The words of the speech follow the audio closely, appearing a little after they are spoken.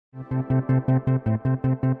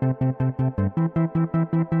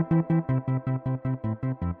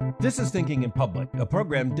This is Thinking in Public, a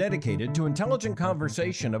program dedicated to intelligent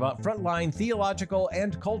conversation about frontline theological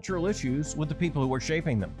and cultural issues with the people who are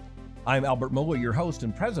shaping them. I'm Albert Mohler, your host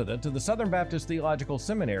and president of the Southern Baptist Theological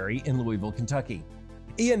Seminary in Louisville, Kentucky.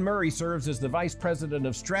 Ian Murray serves as the Vice President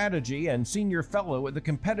of Strategy and Senior Fellow at the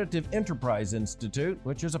Competitive Enterprise Institute,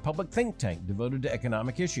 which is a public think tank devoted to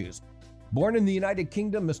economic issues. Born in the United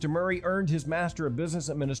Kingdom, Mr. Murray earned his Master of Business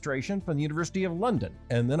Administration from the University of London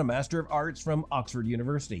and then a Master of Arts from Oxford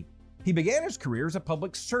University. He began his career as a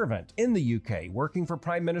public servant in the UK, working for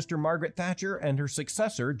Prime Minister Margaret Thatcher and her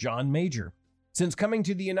successor, John Major. Since coming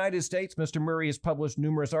to the United States, Mr. Murray has published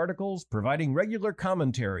numerous articles, providing regular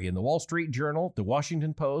commentary in the Wall Street Journal, the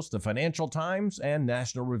Washington Post, the Financial Times, and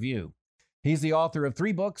National Review. He's the author of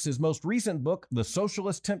 3 books. His most recent book, The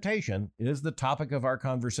Socialist Temptation, is the topic of our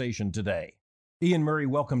conversation today. Ian Murray,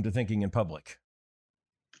 welcome to Thinking in Public.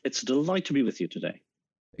 It's a delight to be with you today.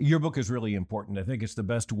 Your book is really important. I think it's the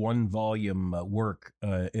best one-volume work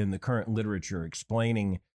in the current literature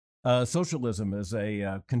explaining socialism as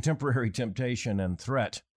a contemporary temptation and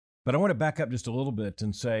threat. But I want to back up just a little bit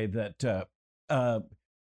and say that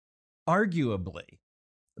arguably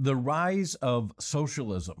the rise of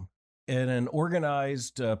socialism in an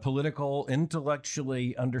organized, political,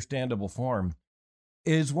 intellectually understandable form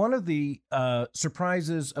is one of the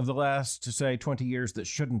surprises of the last, to say, 20 years that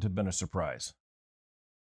shouldn't have been a surprise.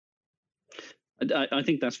 I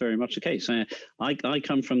think that's very much the case. I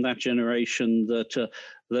come from that generation that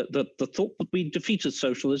the thought that we defeated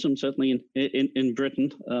socialism, certainly in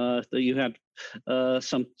Britain, that you had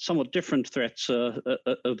some somewhat different threats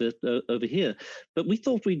over here, but we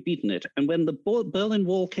thought we'd beaten it. And when the Berlin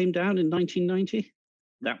Wall came down in 1990,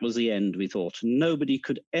 that was the end, we thought. Nobody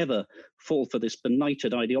could ever fall for this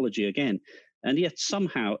benighted ideology again. And yet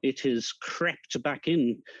somehow it has crept back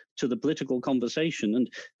in to the political conversation and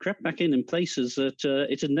crept back in places that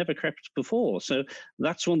it had never crept before. So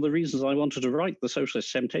that's one of the reasons I wanted to write The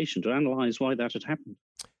Socialist Temptation, to analyze why that had happened.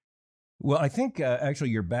 Well, I think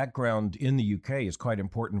actually your background in the UK is quite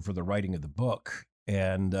important for the writing of the book.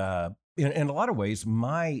 And in a lot of ways,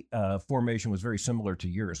 my formation was very similar to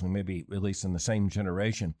yours. We may be at least in the same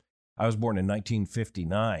generation. I was born in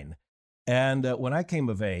 1959. And when I came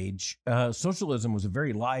of age, socialism was a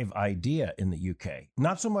very live idea in the UK.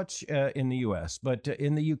 Not so much in the US, but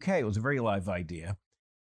in the UK, it was a very live idea.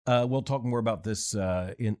 We'll talk more about this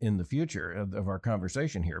in the future of our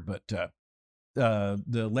conversation here. But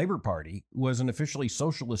the Labour Party was an officially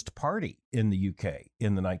socialist party in the UK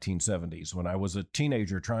in the 1970s when I was a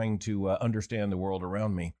teenager trying to understand the world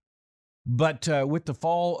around me. But with the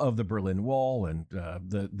fall of the Berlin Wall and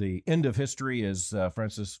the end of history, as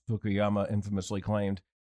Francis Fukuyama infamously claimed,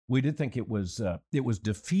 we did think it was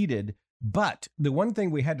defeated. But the one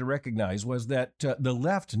thing we had to recognize was that the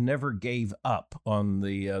left never gave up on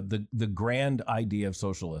the grand idea of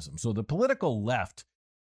socialism. So the political left,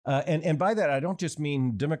 and by that I don't just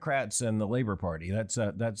mean Democrats and the Labour Party.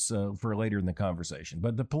 That's for later in the conversation.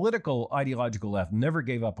 But the political ideological left never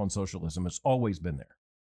gave up on socialism. It's always been there.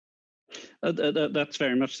 That's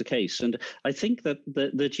very much the case, and I think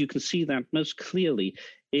that you can see that most clearly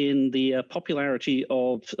in the popularity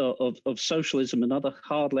of socialism and other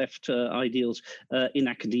hard left ideals in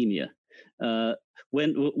academia.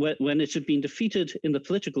 When it had been defeated in the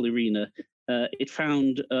political arena, it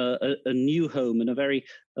found a new home, and a very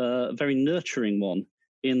nurturing one,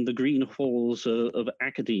 in the green halls of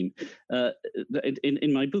academe.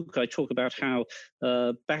 In my book, I talk about how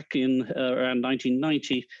back in around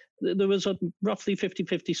 1990, there was a roughly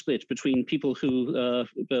 50-50 split between people who,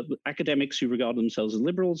 academics who regard themselves as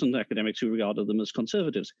liberals and academics who regarded them as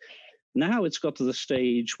conservatives. Now it's got to the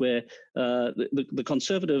stage where the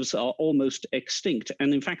conservatives are almost extinct,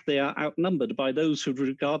 and in fact they are outnumbered by those who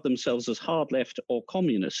regard themselves as hard left or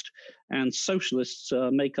communist, and socialists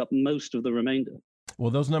make up most of the remainder.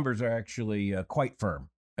 Well, those numbers are actually quite firm.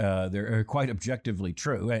 They're quite objectively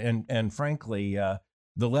true, and frankly,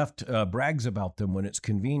 the left brags about them when it's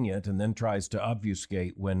convenient, and then tries to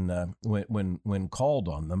obfuscate when called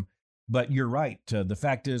on them. But you're right. The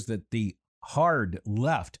fact is that the hard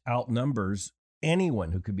left outnumbers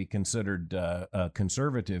anyone who could be considered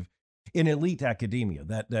conservative in elite academia.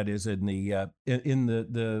 That is in the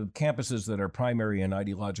campuses that are primary in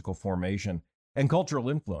ideological formation and cultural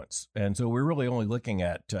influence. And so we're really only looking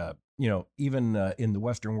at even in the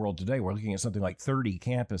Western world today, we're looking at something like 30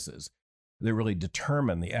 campuses that really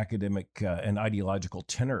determine the academic and ideological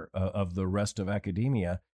tenor of the rest of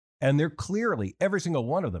academia. And they're clearly, every single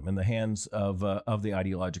one of them, in the hands of the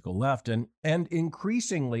ideological left, and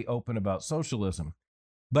increasingly open about socialism.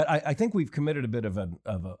 But I think we've committed a bit of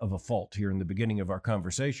a fault here in the beginning of our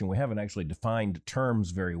conversation. We haven't actually defined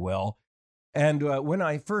terms very well. And when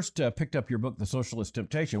I first picked up your book, The Socialist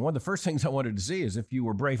Temptation, one of the first things I wanted to see is if you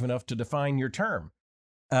were brave enough to define your term.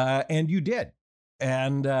 And you did.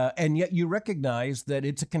 And yet you recognize that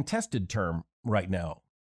it's a contested term right now.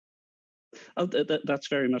 Oh, that's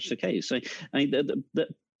very much the case.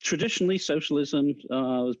 Traditionally, socialism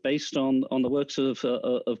was based on the works of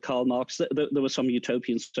Karl Marx. There were some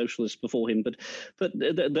utopian socialists before him, but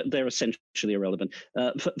they're essentially irrelevant.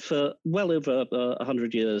 For well over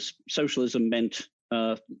 100 years, socialism meant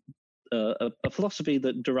a philosophy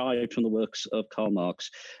that derived from the works of Karl Marx,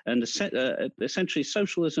 and essentially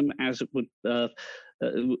socialism, as it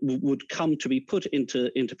would come to be put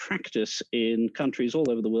into practice in countries all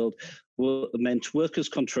over the world, meant workers'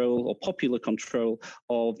 control or popular control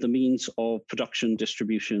of the means of production,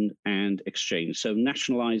 distribution, and exchange. So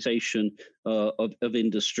nationalization of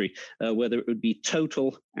industry, whether it would be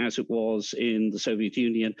total, as it was in the Soviet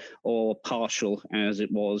Union, or partial, as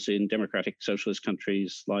it was in democratic socialist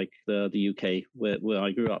countries like the UK, where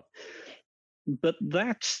I grew up. But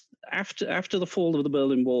that's after the fall of the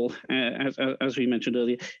Berlin Wall, as we mentioned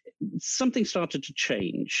earlier, something started to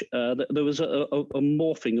change. There was a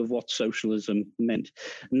morphing of what socialism meant.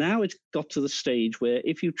 Now it's got to the stage where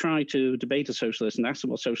if you try to debate a socialist and ask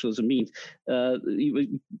them what socialism means,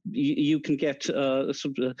 you can get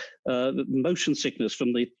sort of motion sickness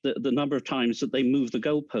from the number of times that they move the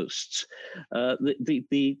goalposts.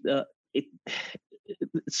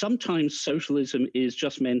 Sometimes socialism is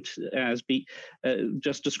just meant as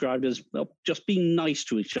just described as, well, just being nice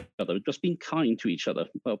to each other, just being kind to each other.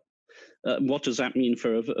 Well, what does that mean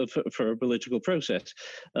for a political process?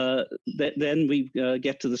 Then we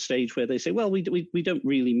get to the stage where they say, well, we don't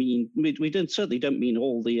really mean, certainly don't mean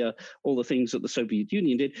all the things that the Soviet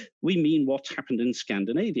Union did. We mean what's happened in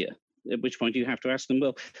Scandinavia. At which point you have to ask them,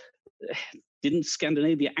 well, didn't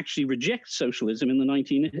Scandinavia actually reject socialism in the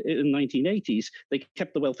 1980s? They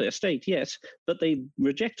kept the welfare state, yes, but they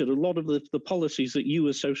rejected a lot of the policies that you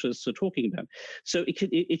as socialists are talking about. So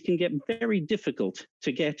it can get very difficult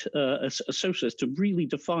to get a socialist to really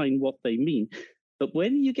define what they mean. But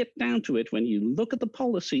when you get down to it, when you look at the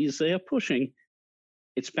policies they are pushing,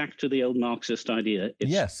 it's back to the old Marxist idea.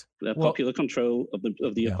 It's yes. Popular control of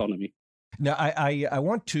the economy. Now, I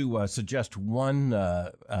want to suggest one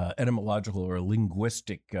etymological or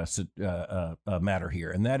linguistic matter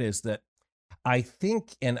here, and that is that I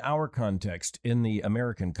think in our context, in the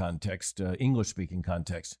American context, English-speaking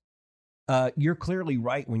context, you're clearly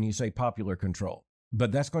right when you say popular control,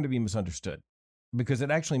 but that's going to be misunderstood because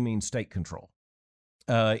it actually means state control.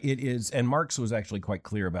 It is, and Marx was actually quite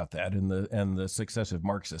clear about that, and the successive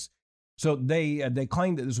Marxists. So they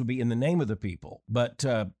claimed that this would be in the name of the people, but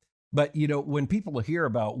you know, when people hear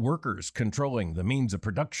about workers controlling the means of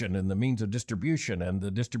production and the means of distribution and the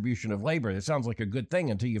distribution of labor, it sounds like a good thing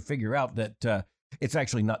until you figure out that it's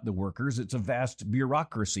actually not the workers. It's a vast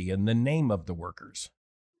bureaucracy in the name of the workers.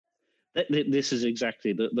 This is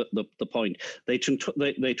exactly the point. They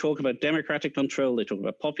talk about democratic control. They talk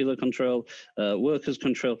about popular control, workers'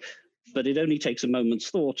 control. But it only takes a moment's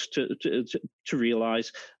thought to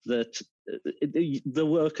realize that the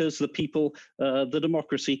workers, the people, the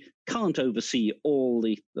democracy can't oversee all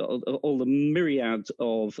the myriads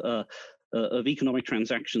of economic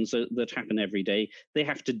transactions that happen every day. They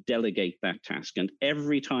have to delegate that task. And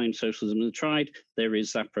every time socialism is tried, there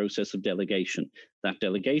is that process of delegation. That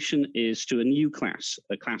delegation is to a new class,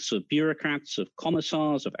 a class of bureaucrats, of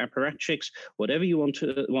commissars, of apparatchiks, whatever you want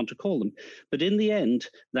to call them. But in the end,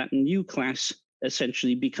 that new class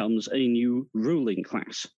essentially becomes a new ruling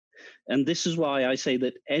class. And this is why I say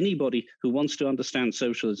that anybody who wants to understand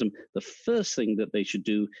socialism, the first thing that they should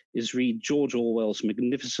do is read George Orwell's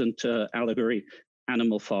magnificent allegory,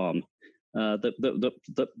 Animal Farm.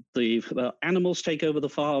 The animals take over the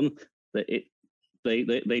farm.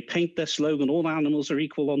 They paint their slogan, all animals are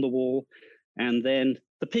equal on the wall. And then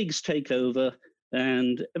the pigs take over.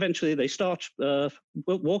 And eventually they start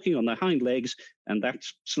walking on their hind legs. And that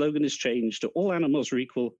slogan is changed to all animals are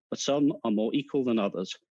equal, but some are more equal than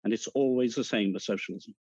others. And it's always the same with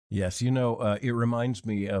socialism. Yes, you know, it reminds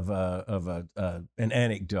me of an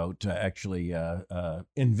anecdote actually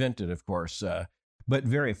invented, of course, but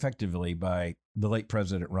very effectively by the late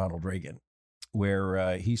President Ronald Reagan,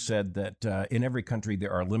 where he said that in every country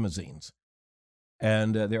there are limousines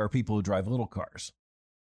and there are people who drive little cars.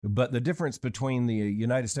 But the difference between the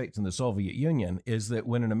United States and the Soviet Union is that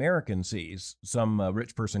when an American sees some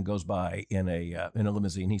rich person goes by in a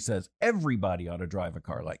limousine, he says everybody ought to drive a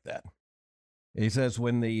car like that. He says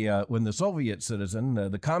when the Soviet citizen,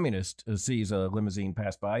 the communist, sees a limousine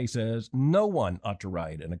pass by, he says no one ought to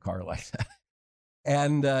ride in a car like that.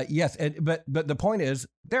 And yes, but the point is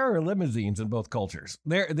there are limousines in both cultures.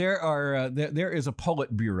 There is a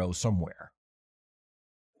Politburo somewhere.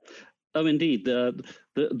 Oh, indeed.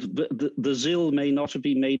 The ZIL may not have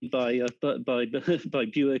been made by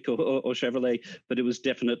Buick or Chevrolet, but it was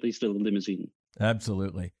definitely still a limousine.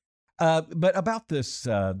 Absolutely. But about this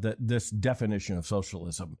definition of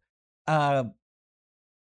socialism, there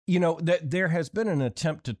has been an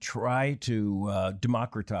attempt to try to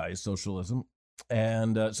democratize socialism,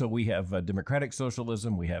 and so we have democratic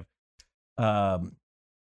socialism, we have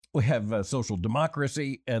social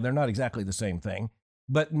democracy, and they're not exactly the same thing.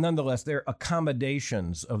 But nonetheless, they're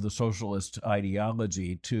accommodations of the socialist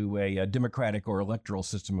ideology to a democratic or electoral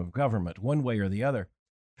system of government, one way or the other.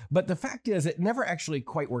 But the fact is, it never actually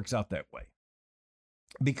quite works out that way.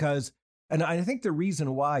 Because, and I think the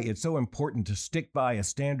reason why it's so important to stick by a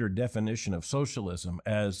standard definition of socialism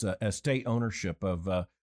as state ownership of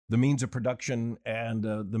the means of production and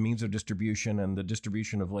the means of distribution and the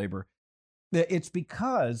distribution of labor, it's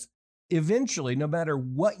because eventually, no matter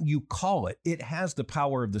what you call it, it has the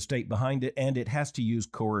power of the state behind it, and it has to use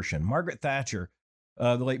coercion. Margaret Thatcher,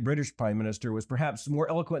 the late British Prime Minister, was perhaps more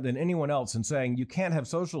eloquent than anyone else in saying you can't have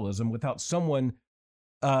socialism without someone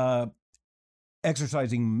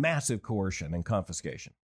exercising massive coercion and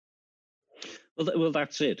confiscation. Well,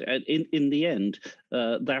 that's it. In the end,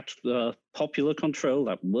 that popular control,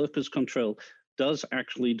 that workers' control, does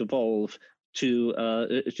actually devolve to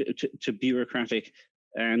bureaucratic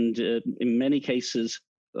and in many cases,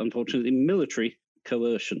 unfortunately, military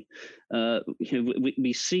coercion.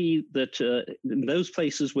 We see that in those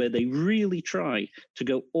places where they really try to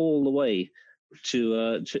go all the way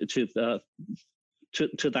to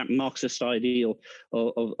that Marxist ideal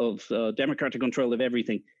of democratic control of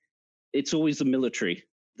everything, it's always the military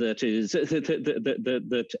that is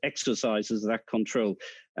that exercises that control,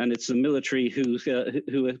 and it's the military who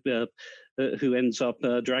ends up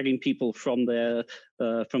dragging people from their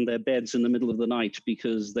beds in the middle of the night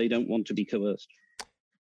because they don't want to be coerced.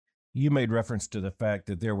 You made reference to the fact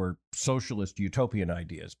that there were socialist utopian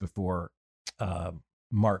ideas before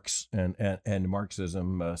Marx and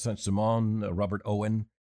Marxism, Saint-Simon, Robert Owen.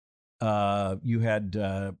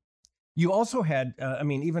 You also had,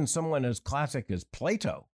 even someone as classic as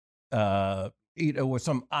Plato, with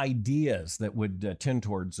some ideas that would tend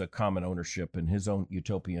towards a common ownership and his own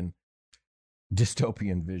utopian,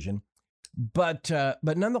 dystopian vision. But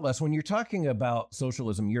nonetheless, when you're talking about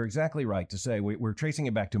socialism, you're exactly right to say we're tracing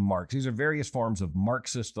it back to Marx. These are various forms of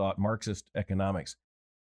Marxist thought, Marxist economics.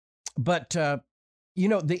 But, the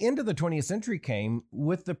end of the 20th century came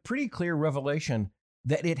with the pretty clear revelation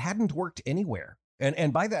that it hadn't worked anywhere.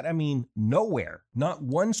 And by that, I mean nowhere, not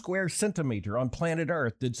 1 square centimeter on planet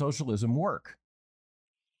Earth did socialism work.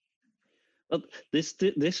 Well, this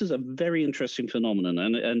is a very interesting phenomenon,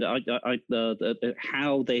 and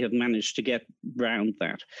how they have managed to get around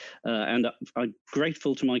that. And I'm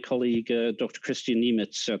grateful to my colleague, Dr. Christian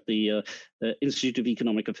Niemitz at the Institute of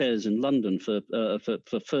Economic Affairs in London for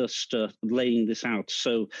first laying this out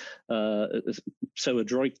so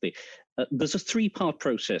adroitly. There's a 3-part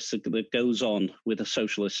process that goes on with a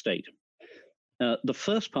socialist state. The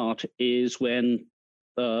first part is when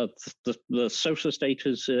the socialist state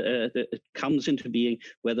comes into being,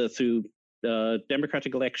 whether through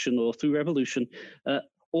democratic election or through revolution.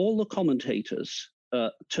 All the commentators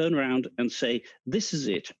turn around and say, this is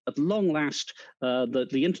it. At long last,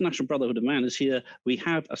 the International Brotherhood of Man is here. We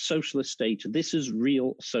have a socialist state. This is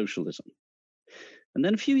real socialism. And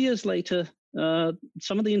then a few years later,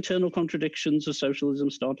 some of the internal contradictions of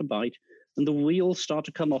socialism start to bite, and the wheels start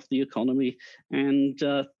to come off the economy, and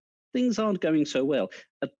things aren't going so well.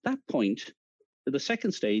 At that point, the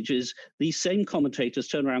second stage is these same commentators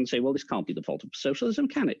turn around and say, well, this can't be the fault of socialism,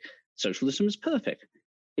 can it? Socialism is perfect.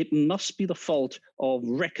 It must be the fault of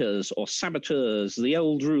wreckers or saboteurs, the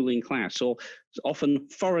old ruling class, or often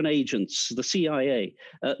foreign agents, the CIA.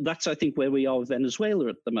 That's, I think, where we are with Venezuela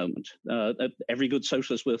at the moment. Every good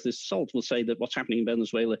socialist worth his salt will say that what's happening in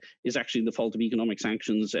Venezuela is actually the fault of economic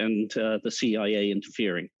sanctions and the CIA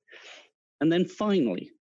interfering. And then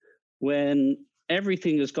finally, when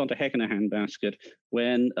everything has gone to heck in a handbasket,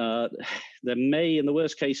 when there may, in the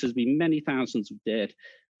worst cases, be many thousands of dead,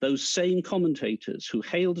 those same commentators who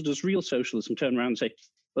hailed it as real socialism turn around and say,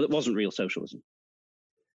 well, it wasn't real socialism.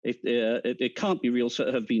 It can't be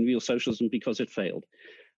have been real socialism because it failed.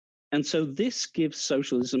 And so this gives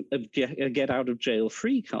socialism a get out of jail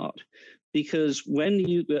free card, because when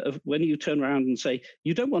you turn around and say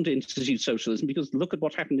you don't want to institute socialism because look at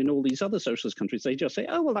what happened in all these other socialist countries, they just say,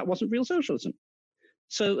 oh well, that wasn't real socialism.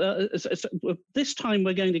 So this time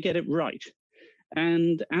we're going to get it right.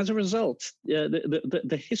 And as a result,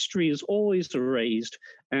 the history is always erased,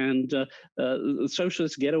 and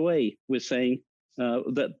socialists get away with saying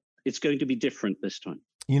that it's going to be different this time.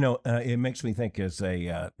 You know, it makes me think as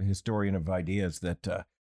a historian of ideas that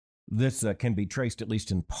this can be traced, at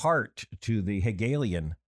least in part, to the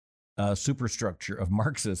Hegelian superstructure of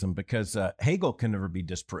Marxism, because Hegel can never be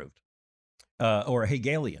disproved. Or a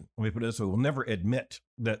Hegelian, let me put it this way, will never admit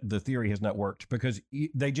that the theory has not worked because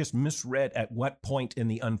they just misread at what point in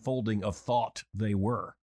the unfolding of thought they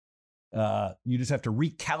were. You just have to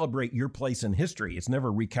recalibrate your place in history. It's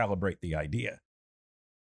never recalibrate the idea.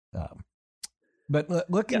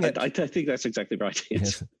 But looking at... I think that's exactly right.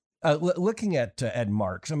 Yes. Looking at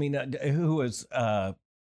Marx, I mean, who was... I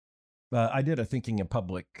did a Thinking in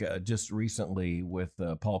Public just recently with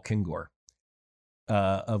Paul Kingor.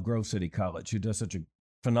 Of Grove City College, who does such a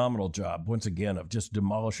phenomenal job, once again, of just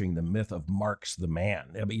demolishing the myth of Marx the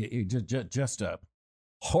man. I mean, just a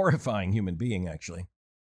horrifying human being, actually.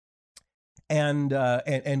 And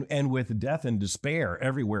with death and despair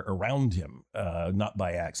everywhere around him, not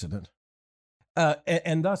by accident.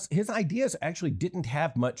 And thus, his ideas actually didn't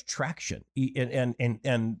have much traction.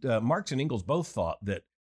 And Marx and Engels both thought that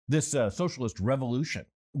this socialist revolution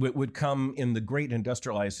would come in the great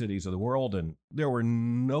industrialized cities of the world, and there were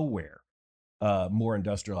nowhere more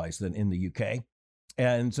industrialized than in the UK.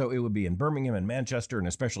 And so it would be in Birmingham and Manchester, and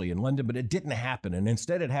especially in London, but it didn't happen. And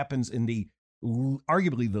instead it happens in the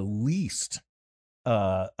arguably the least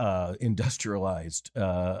industrialized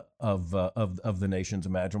of the nations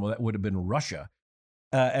imaginable. That would have been Russia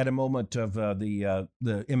at a moment of the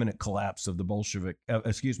imminent collapse of the Bolshevik, of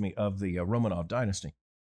the Romanov dynasty.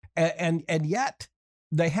 And yet,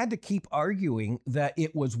 they had to keep arguing that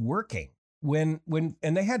it was working and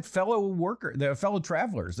they had fellow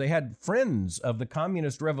travelers. They had friends of the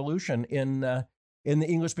communist revolution in the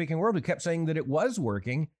English-speaking world who kept saying that it was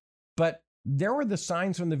working, but there were the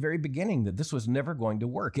signs from the very beginning that this was never going to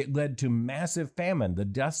work. It led to massive famine, the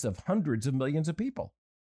deaths of hundreds of millions of people.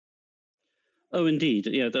 Oh, indeed.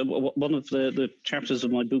 Yeah, one of the chapters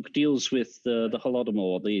of my book deals with the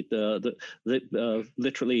Holodomor,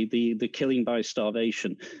 literally the killing by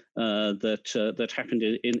starvation that happened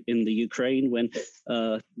in the Ukraine when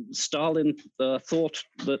Stalin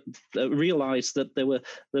realized that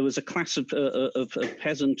there was a class of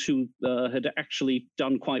peasants who had actually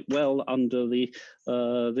done quite well under the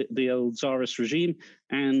old Tsarist regime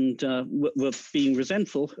and were being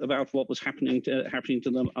resentful about what was happening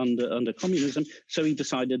to them under communism. So he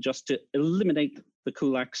decided just to eliminate the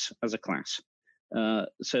kulaks as a class.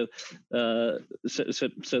 So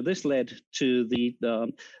this led to the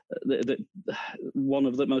one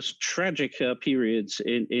of the most tragic periods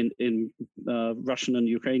in Russian and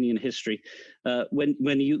Ukrainian history,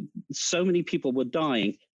 when so many people were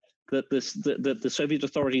dying that the Soviet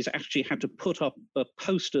authorities actually had to put up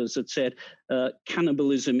posters that said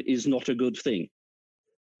cannibalism is not a good thing.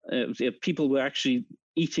 People were actually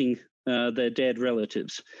eating their dead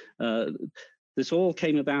relatives. This all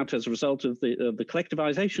came about as a result of the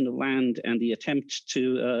collectivization of land and the attempt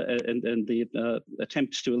to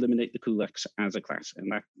attempt to eliminate the kulaks as a class, and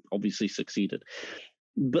that obviously succeeded.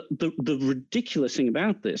 But the ridiculous thing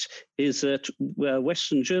about this is that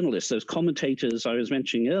Western journalists, those commentators I was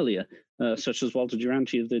mentioning earlier, such as Walter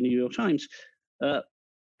Duranty of the New York Times,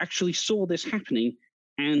 actually saw this happening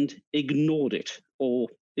and ignored it, or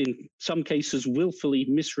in some cases willfully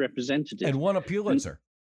misrepresented it. And won a Pulitzer.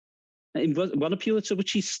 And won a Pulitzer,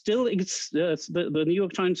 which he still, the New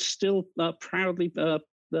York Times still proudly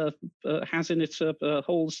has in its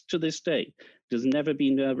holds to this day. It has never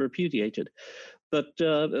been repudiated. But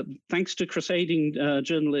thanks to crusading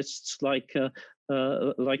journalists like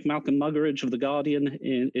Malcolm Muggeridge of The Guardian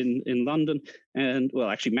in London, and well,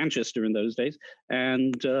 actually Manchester in those days,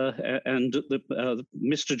 and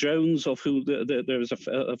Mr. Jones, of who there is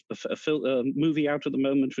a movie out at the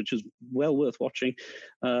moment, which is well worth watching,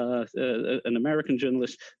 an American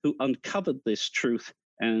journalist who uncovered this truth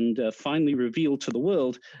and finally revealed to the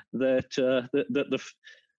world that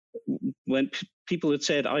when people had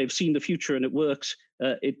said, "I have seen the future and it works,"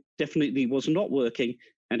 it definitely was not working,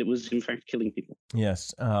 and it was in fact killing people.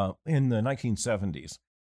 Yes, in the 1970s,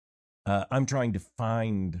 I'm trying to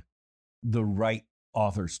find the right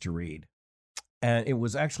authors to read, and it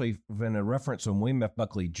was actually in a reference from William F.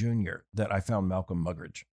 Buckley Jr. that I found Malcolm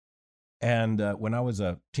Muggeridge. And when I was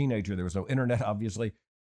a teenager, there was no internet, obviously.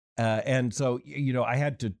 And so, I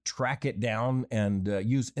had to track it down and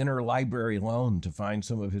use interlibrary loan to find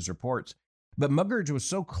some of his reports. But Muggeridge was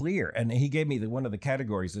so clear, and he gave me one of the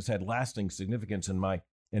categories that's had lasting significance in my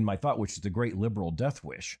thought, which is the great liberal death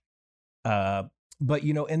wish. But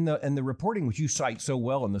in the reporting, which you cite so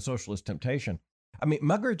well in The Socialist Temptation, I mean,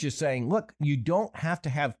 Muggeridge is saying, look, you don't have to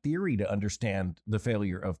have theory to understand the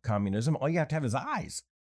failure of communism. All you have to have is eyes.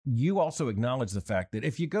 You also acknowledge the fact that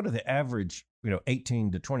if you go to the average,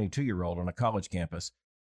 18 to 22-year-old on a college campus,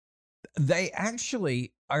 they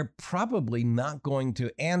actually are probably not going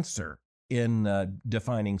to answer in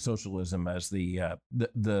defining socialism as the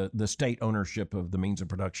state ownership of the means of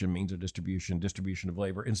production, means of distribution of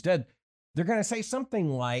labor. Instead, they're going to say something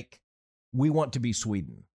like, we want to be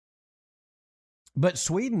Sweden. But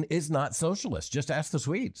Sweden is not socialist. Just ask the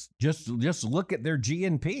Swedes. Just look at their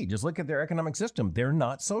GNP. Just look at their economic system. They're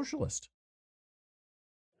not socialist.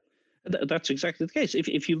 That's exactly the case.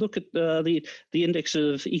 If you look at the index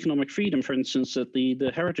of economic freedom, for instance, at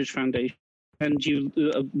the Heritage Foundation, and you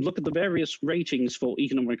look at the various ratings for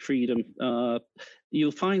economic freedom,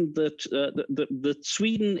 you'll find that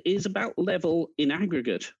Sweden is about level in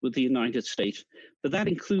aggregate with the United States, but that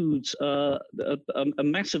includes a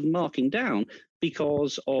massive marking down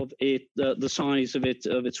because of the size of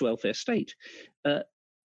its welfare state.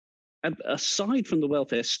 Aside from the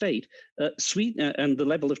welfare state, Sweden and the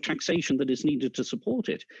level of taxation that is needed to support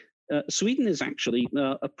it, Sweden is actually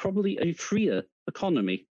probably a freer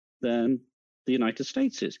economy than the United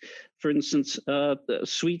States is. For instance,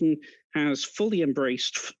 Sweden has fully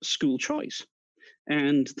embraced school choice,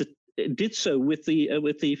 and it did so with the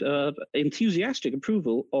enthusiastic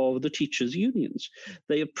approval of the teachers' unions.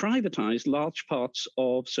 They have privatized large parts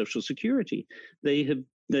of Social Security. They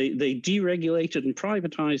deregulated and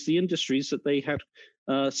privatized the industries that they had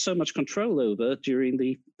so much control over during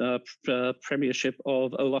the premiership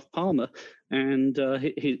of Olof Palme and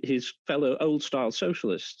his fellow old-style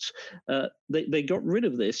socialists. They got rid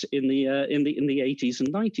of this in the 80s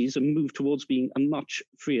and 90s and moved towards being a much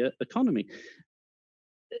freer economy.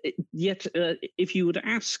 Yet, if you would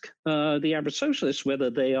ask the average socialist whether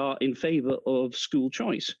they are in favor of school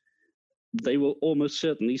choice, they will almost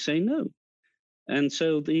certainly say no. And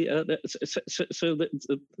so the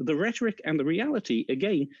rhetoric and the reality,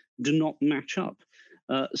 again, do not match up.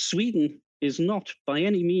 Sweden is not by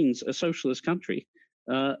any means a socialist country.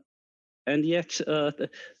 And yet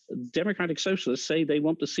democratic socialists say they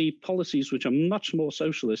want to see policies which are much more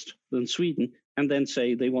socialist than Sweden, and then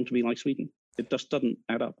say they want to be like Sweden. It just doesn't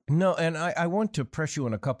add up. No, and I want to press you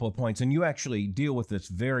on a couple of points, and you actually deal with this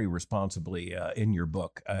very responsibly in your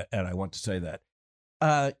book, and I want to say that.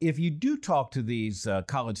 If you do talk to these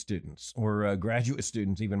college students or graduate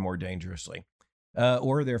students, even more dangerously,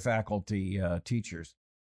 or their faculty teachers,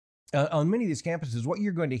 on many of these campuses, what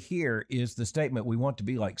you're going to hear is the statement, we want to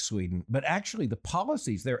be like Sweden. But actually, the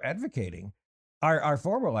policies they're advocating are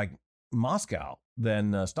far more like Moscow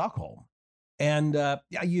than Stockholm. And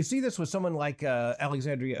you see this with someone like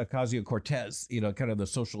Alexandria Ocasio-Cortez, kind of the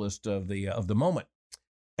socialist of the moment.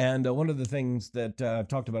 And one of the things that I've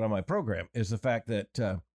talked about on my program is the fact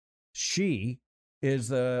that she is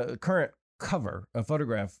the current cover, a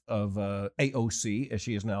photograph of AOC, as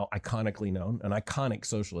she is now iconically known, an iconic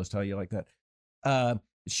socialist. How you like that?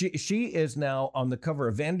 She is now on the cover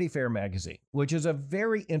of Vanity Fair magazine, which is a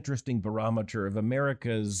very interesting barometer of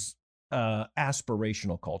America's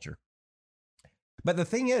aspirational culture. But the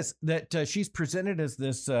thing is that she's presented as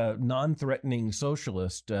this non-threatening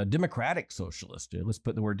socialist, democratic socialist. Let's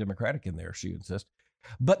put the word democratic in there, she insists.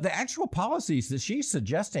 But the actual policies that she's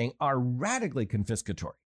suggesting are radically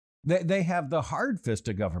confiscatory. They have the hard fist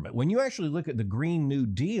of government. When you actually look at the Green New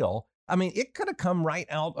Deal, I mean, it could have come right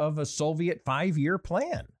out of a Soviet 5-year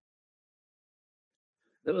plan.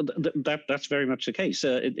 That's very much the case.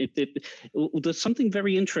 There's something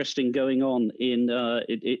very interesting going on in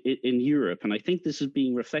Europe, and I think this is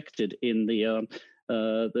being reflected in the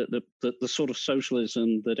sort of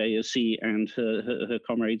socialism that AOC and her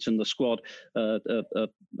comrades in the squad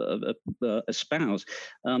espouse.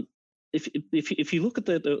 If you look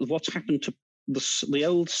at what's happened to the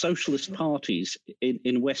old socialist parties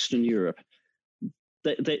in Western Europe,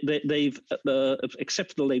 they've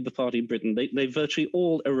except the Labour Party in Britain, they virtually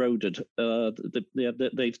all eroded.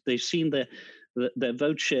 They've seen their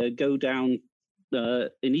vote share go down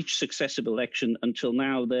in each successive election until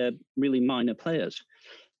now. They're really minor players.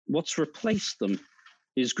 What's replaced them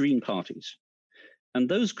is green parties. And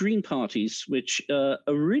those green parties, which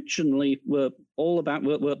originally were all about,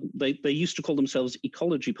 they used to call themselves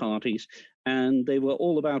ecology parties, and they were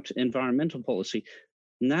all about environmental policy.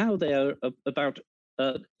 Now they are about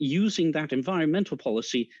using that environmental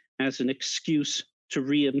policy as an excuse to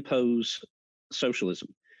reimpose socialism.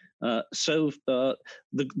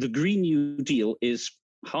 The Green New Deal is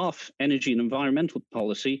half energy and environmental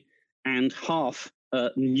policy and half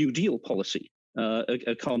New Deal policy,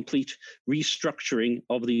 a complete restructuring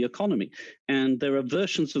of the economy. And there are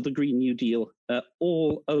versions of the Green New Deal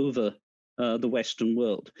all over the Western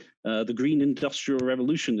world. The Green Industrial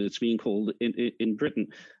Revolution, it's being called in Britain.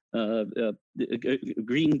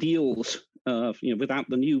 Green Deals, without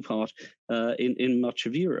the new part, in much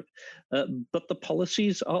of Europe. But the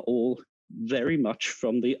policies are all very much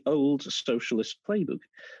from the old socialist playbook.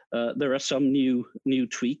 There are some new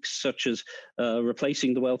tweaks, such as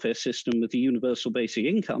replacing the welfare system with the universal basic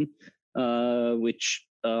income, which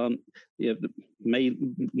may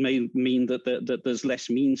mean that there's less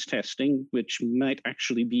means testing, which might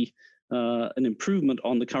actually be an improvement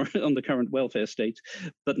on the current welfare state,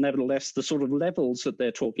 but nevertheless, the sort of levels that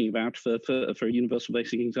they're talking about for a universal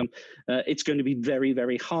basic income, it's going to be very,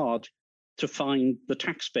 very hard to find the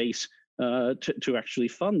tax base to actually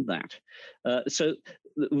fund that. So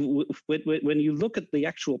when you look at the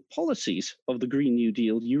actual policies of the Green New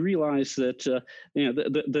Deal, you realize that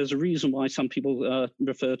there's a reason why some people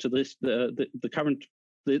refer to this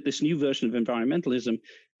this new version of environmentalism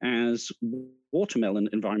as watermelon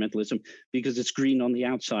environmentalism, because it's green on the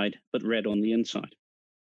outside but red on the inside.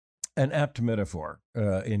 An apt metaphor,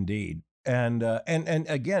 indeed. And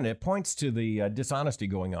again, it points to the dishonesty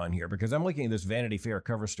going on here, because I'm looking at this Vanity Fair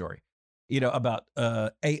cover story, about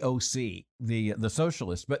AOC, the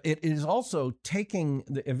socialist, but it is also taking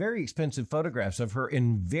very expensive photographs of her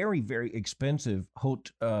in very, very expensive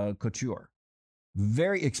haute couture,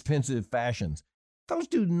 very expensive fashions. Those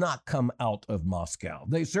do not come out of Moscow.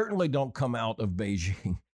 They certainly don't come out of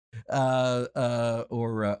Beijing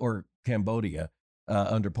or Cambodia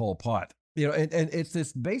under Pol Pot. And it's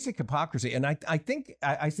this basic hypocrisy. And I think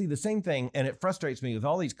I see the same thing, and it frustrates me with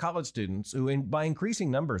all these college students who, by increasing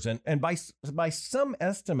numbers, and by some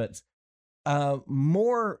estimates,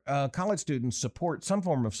 more college students support some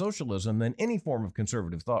form of socialism than any form of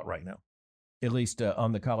conservative thought right now, at least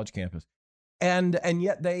on the college campus. And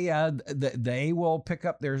yet they will pick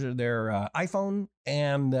up their iPhone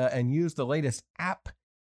and use the latest app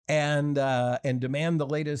and demand the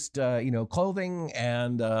latest clothing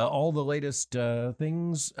and all the latest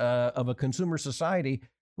things of a consumer society,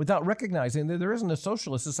 without recognizing that there isn't a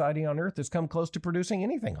socialist society on earth that's come close to producing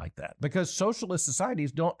anything like that, because socialist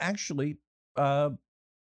societies don't actually they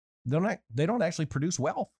don't actually produce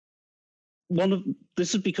wealth.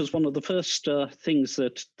 This is because one of the first things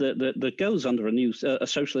that goes under a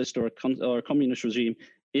socialist or a communist regime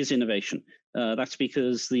is innovation. That's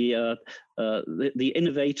because the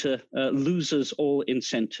innovator loses all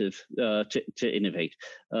incentive to innovate.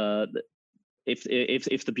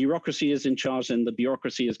 If the bureaucracy is in charge, then the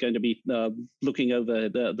bureaucracy is going to be looking over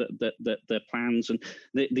the plans, and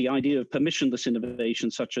the idea of permissionless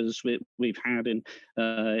innovation, such as we've had in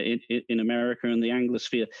America and the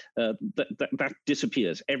Anglosphere, that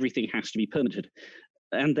disappears. Everything has to be permitted,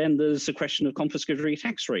 and then there's the question of confiscatory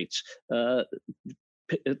tax rates.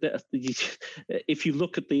 If you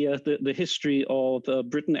look at the history of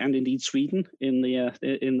Britain and indeed Sweden in the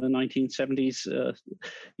 1970s,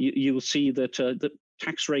 you will see that the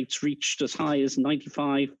tax rates reached as high as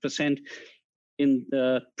 95%. In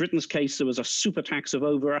Britain's case, there was a super tax of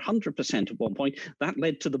over 100% at one point. That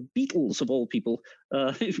led to the Beatles, of all people,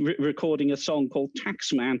 recording a song called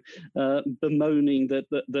Taxman, bemoaning that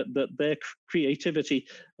their creativity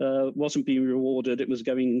wasn't being rewarded. It was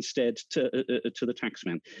going instead to the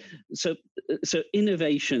taxman. So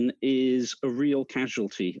innovation is a real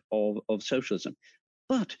casualty of socialism.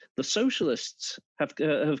 But the socialists have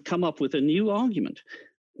come up with a new argument,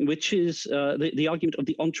 which is the argument of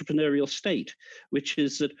the entrepreneurial state, which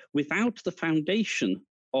is that without the foundation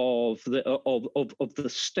of the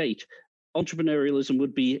state, entrepreneurialism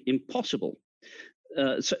would be impossible.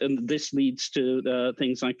 And this leads to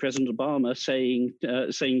things like President Obama saying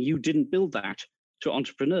you didn't build that to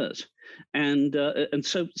entrepreneurs, and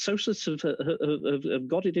so socialists have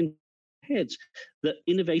got it in heads that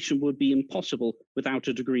innovation would be impossible without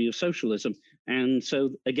a degree of socialism. And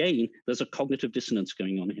so, again, there's a cognitive dissonance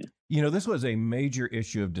going on here. This was a major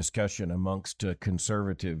issue of discussion amongst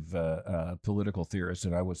conservative political theorists,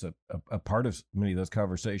 and I was a part of many of those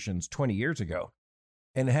conversations 20 years ago.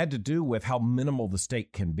 And it had to do with how minimal the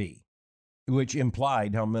state can be, which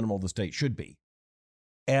implied how minimal the state should be.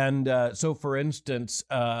 And so, for instance,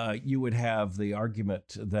 you would have the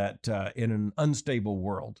argument that in an unstable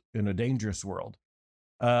world, in a dangerous world,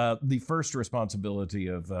 the first responsibility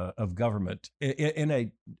of government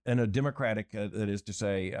in a democratic, that is to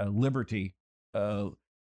say, liberty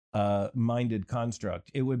minded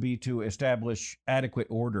construct. It would be to establish adequate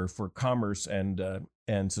order for commerce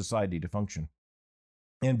and society to function.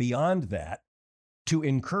 And beyond that, to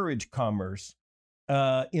encourage commerce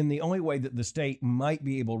in the only way that the state might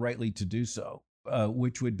be able rightly to do so,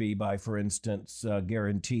 which would be by, for instance,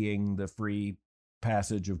 guaranteeing the free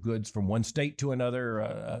passage of goods from one state to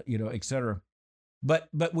another, et cetera. But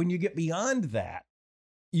when you get beyond that,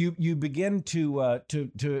 you begin to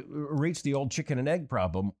reach the old chicken and egg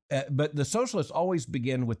problem. But the socialists always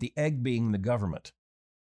begin with the egg being the government.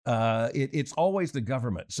 It's always the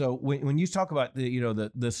government. So when you talk about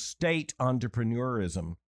the state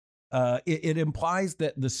entrepreneurism, it implies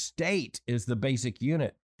that the state is the basic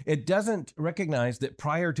unit. It doesn't recognize that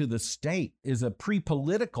prior to the state is a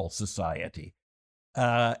pre-political society.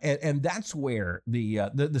 And that's where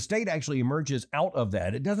the state actually emerges out of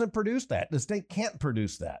that. It doesn't produce that. The state can't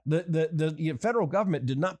produce that. The federal government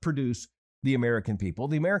did not produce the American people.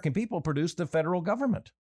 The American people produced the federal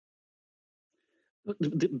government. Well,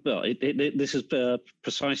 this is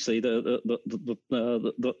precisely the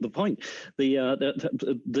point.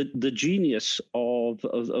 The genius of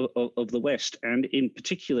the West, and in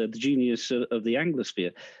particular the genius of the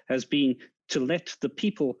Anglosphere, has been to let the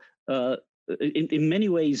people. In many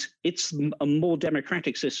ways, it's a more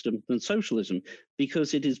democratic system than socialism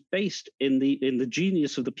because it is based in the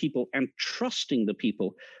genius of the people and trusting the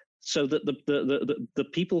people, so that the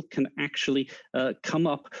people can actually come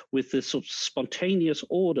up with this sort of spontaneous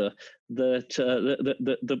order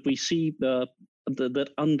that we see that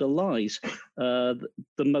underlies the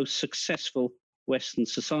most successful Western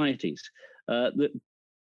societies.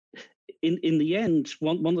 In the end,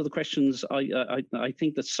 one of the questions I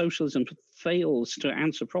think that socialism fails to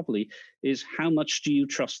answer properly is how much do you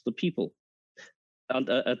trust the people? And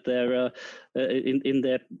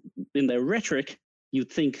in their rhetoric,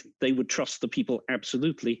 you'd think they would trust the people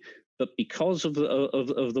absolutely, but because of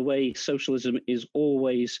the way socialism is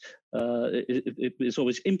always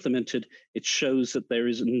implemented, it shows that there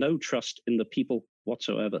is no trust in the people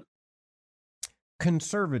whatsoever.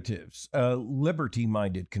 Conservatives,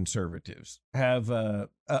 liberty-minded conservatives, have a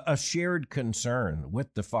shared concern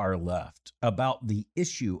with the far left about the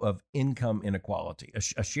issue of income inequality,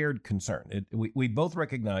 a shared concern. We both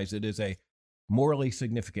recognize it is a morally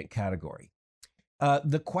significant category.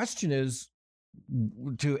 The question is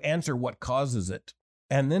to answer what causes it,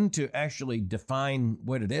 and then to actually define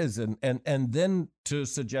what it is, and then to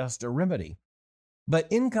suggest a remedy. But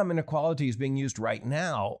income inequality is being used right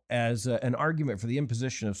now as an argument for the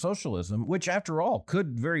imposition of socialism, which, after all,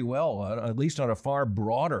 could very well, at least on a far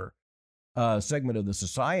broader segment of the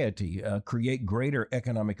society, create greater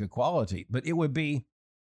economic equality. But it would be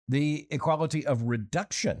the equality of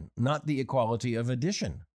reduction, not the equality of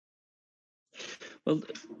addition. Well,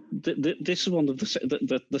 this is one of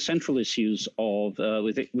the central issues of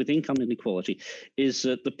with income inequality, is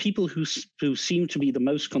that the people who seem to be the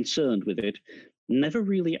most concerned with it never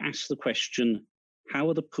really ask the question, how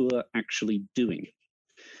are the poor actually doing?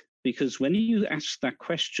 Because when you ask that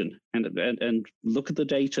question and look at the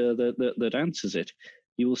data that answers it,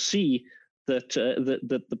 you will see that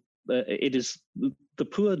it is the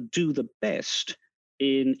poor do the best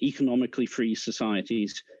in economically free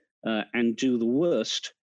societies and do the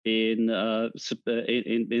worst in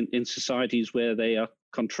societies where they are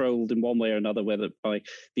controlled in one way or another, whether it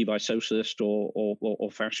be by socialist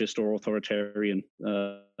or fascist or authoritarian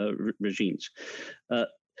regimes.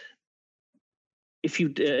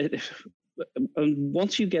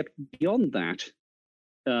 Once you get beyond that,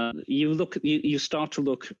 you start to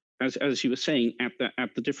look, as you were saying,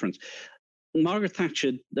 at the difference. Margaret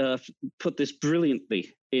Thatcher put this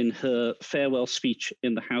brilliantly in her farewell speech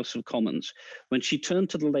in the House of Commons when she turned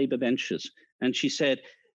to the Labour benches and she said,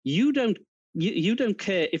 "You don't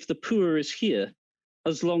care if the poor is here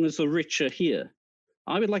as long as the rich are here.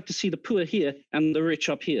 I would like to see the poor here and the rich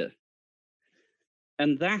up here."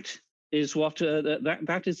 And that is what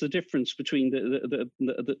that is the difference between the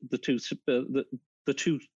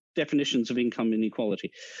two definitions of income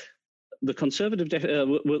inequality. The conservative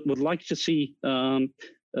would like to see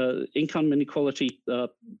income inequality.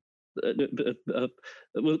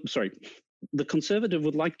 The conservative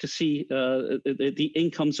would like to see the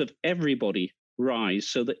incomes of everybody rise,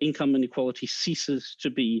 so that income inequality ceases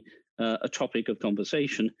to be a topic of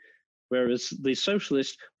conversation, whereas the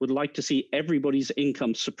socialist would like to see everybody's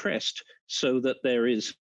income suppressed, so that there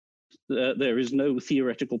is no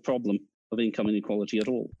theoretical problem of income inequality at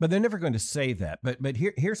all. But they're never going to say that. But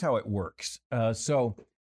here's how it works.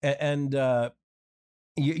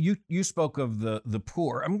 You spoke of the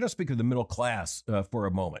poor. I'm going to speak of the middle class for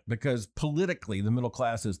a moment, because politically the middle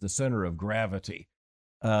class is the center of gravity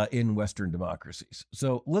in Western democracies.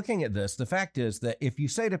 So looking at this, the fact is that if you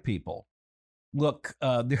say to people, look,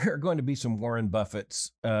 there are going to be some Warren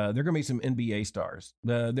Buffetts, there are going to be some NBA stars,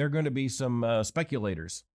 there are going to be some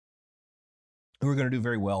speculators who are going to do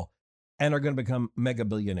very well and are going to become mega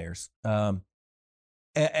billionaires.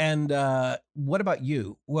 And what about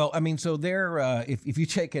you? Well, I mean, so there, if you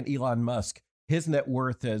take an Elon Musk, his net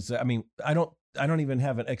worth is, I mean, I don't even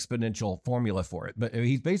have an exponential formula for it, but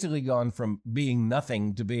he's basically gone from being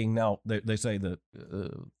nothing to being now, they say the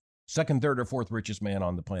second, third, or fourth richest man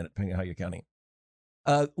on the planet, depending on how you're counting.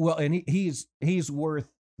 Well, and he's worth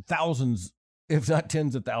thousands, if not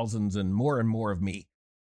tens of thousands and more of me.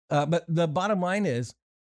 But the bottom line is,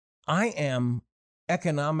 I am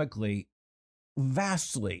economically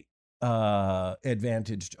vastly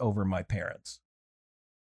advantaged over my parents,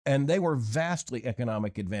 and they were vastly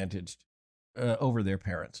economic advantaged over their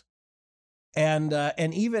parents, and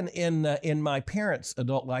even in my parents'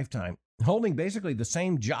 adult lifetime, holding basically the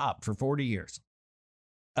same job for 40 years,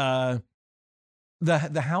 the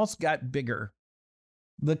house got bigger,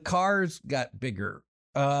 the cars got bigger,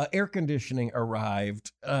 air conditioning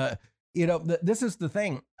arrived. This is the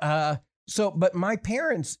thing. But my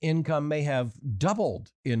parents' income may have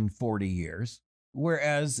doubled in 40 years,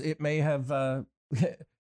 whereas it may have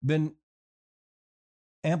been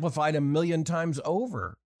amplified a million times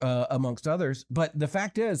over, amongst others. But the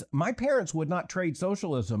fact is, my parents would not trade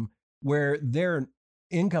socialism where their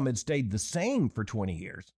income had stayed the same for 20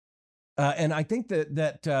 years. And I think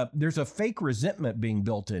that there's a fake resentment being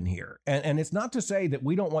built in here. And it's not to say that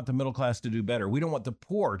we don't want the middle class to do better. We don't want the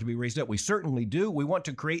poor to be raised up. We certainly do. We want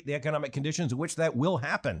to create the economic conditions in which that will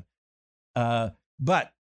happen.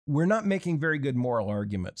 But we're not making very good moral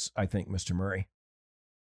arguments, I think, Mr. Murray.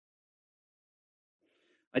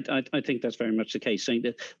 I think that's very much the case. Saying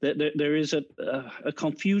that there is a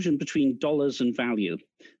confusion between dollars and value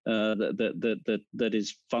that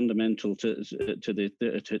is fundamental to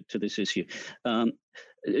this issue.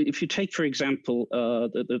 If you take, for example,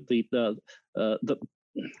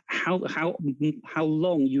 how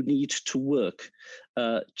long you need to work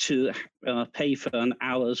to pay for an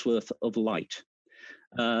hour's worth of light.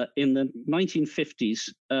 In the 1950s,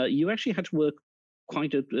 you actually had to work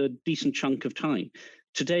quite a decent chunk of time.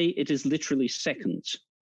 Today, it is literally seconds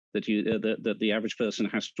that the average person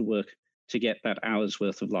has to work to get that hour's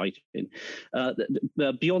worth of light in.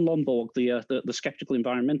 Bjorn Lomborg, the skeptical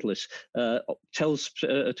environmentalist, tells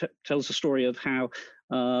the story of how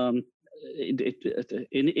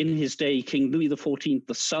in his day, King Louis XIV,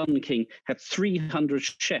 the Sun King, had 300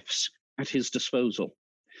 chefs at his disposal.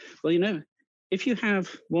 Well, if you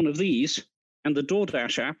have one of these and the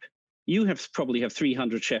DoorDash app, you probably have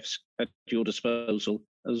 300 chefs at your disposal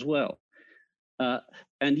as well.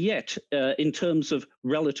 And yet, in terms of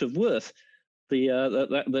relative worth,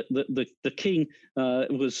 the king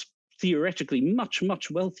was theoretically much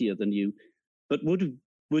wealthier than you. But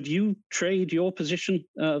would you trade your position?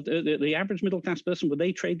 The average middle class person, would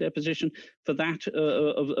they trade their position for that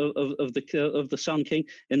of the Sun King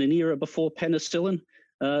in an era before penicillin?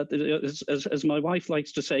 As my wife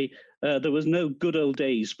likes to say, there was no good old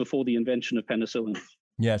days before the invention of penicillin.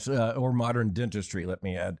 Yes, or modern dentistry, let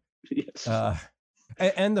me add. Yes.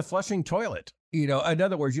 And the flushing toilet. In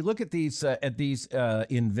other words, you look at these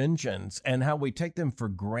inventions and how we take them for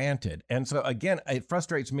granted. And so, again, it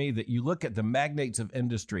frustrates me that you look at the magnates of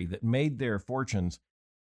industry that made their fortunes,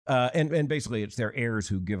 and basically it's their heirs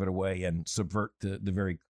who give it away and subvert the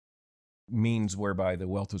very means whereby the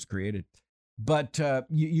wealth was created. But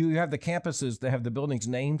you have the campuses that have the buildings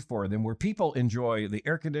named for them where people enjoy the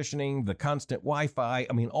air conditioning, the constant Wi-Fi,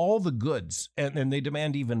 I mean, all the goods, and they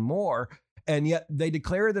demand even more. And yet they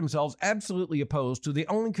declare themselves absolutely opposed to the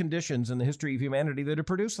only conditions in the history of humanity that have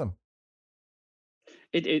produced them.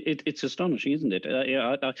 It's astonishing, isn't it?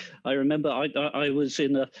 I remember I was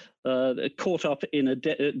caught up in a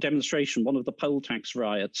demonstration, one of the poll tax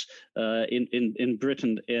riots in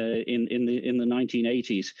Britain in the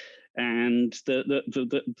 1980s. And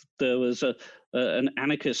there was an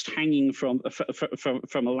anarchist hanging from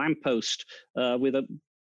a lamppost with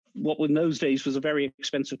what in those days was a very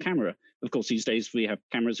expensive camera. Of course, these days we have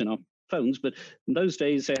cameras in our phones, but in those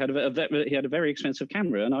days he had a very expensive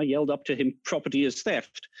camera, and I yelled up to him, "Property is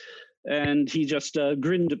theft." And he just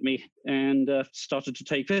grinned at me and started to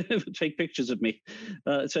take pictures of me.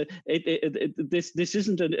 So this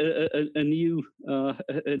isn't a new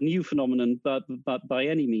phenomenon, but by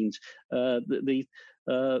any means,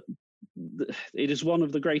 it is one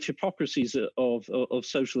of the great hypocrisies of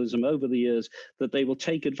socialism over the years that they will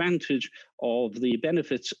take advantage of the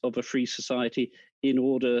benefits of a free society in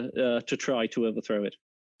order to try to overthrow it.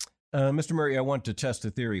 Mr. Murray, I want to test a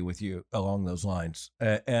theory with you along those lines.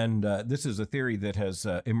 And this is a theory that has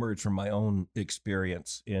emerged from my own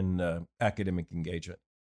experience in academic engagement.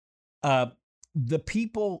 The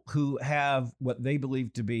people who have what they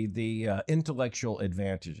believe to be the intellectual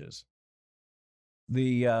advantages,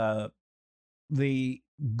 the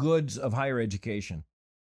goods of higher education,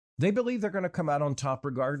 they believe they're going to come out on top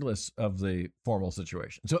regardless of the formal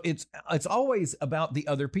situation. So it's always about the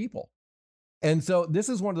other people. And so this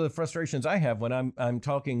is one of the frustrations I have when I'm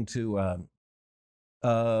talking to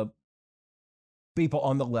people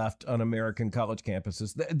on the left on American college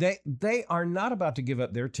campuses. They are not about to give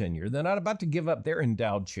up their tenure. They're not about to give up their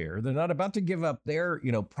endowed chair. They're not about to give up their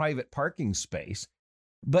private parking space.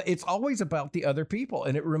 But it's always about the other people.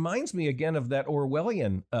 And it reminds me again of that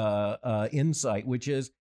Orwellian insight, which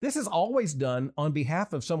is this is always done on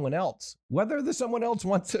behalf of someone else, whether the someone else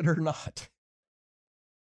wants it or not.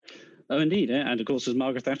 Oh, indeed. And of course, as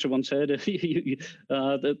Margaret Thatcher once said,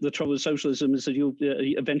 the trouble with socialism is that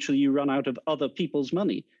eventually you run out of other people's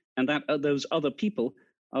money. And that those other people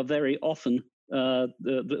are very often the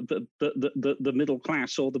middle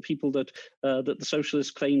class, or the people that the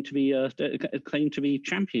socialists claim to be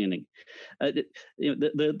championing.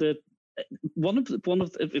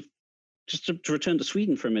 Just to return to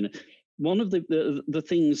Sweden for a minute, one of the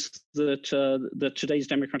things that today's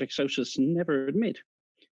democratic socialists never admit,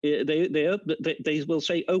 they will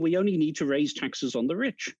say, "Oh, we only need to raise taxes on the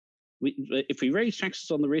rich. If we raise taxes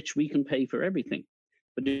on the rich, we can pay for everything."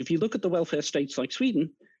 But if you look at the welfare states like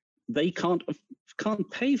Sweden, they can't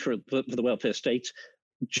pay for the welfare states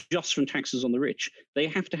just from taxes on the rich. They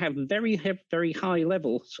have to have very high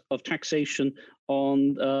levels of taxation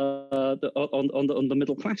on the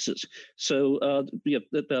middle classes. So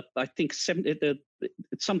I think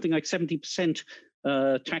it's something like 70%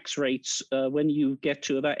 tax rates when you get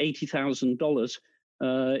to about $80,000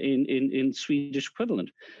 in Swedish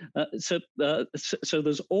equivalent. So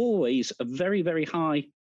there's always a very high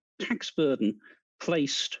tax burden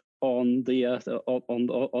placed on the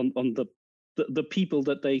people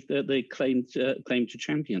that they claim to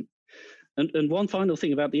champion. And one final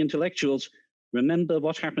thing about the intellectuals: remember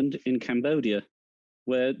what happened in Cambodia,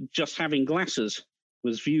 where just having glasses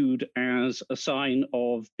was viewed as a sign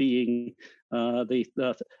of being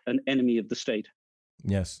an enemy of the state.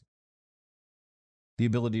 Yes. The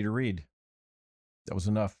ability to read. That was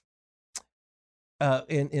enough.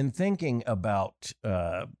 In thinking about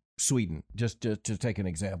Sweden, just to take an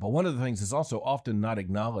example, one of the things that's also often not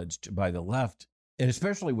acknowledged by the left, and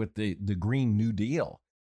especially with the Green New Deal,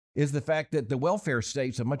 is the fact that the welfare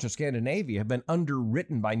states of much of Scandinavia have been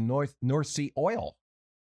underwritten by North Sea oil.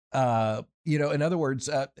 In other words,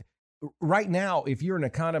 right now, if you're an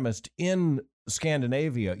economist in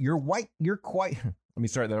Scandinavia, let me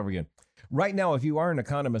start that over again. Right now, if you are an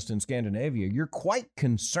economist in Scandinavia, you're quite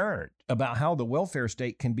concerned about how the welfare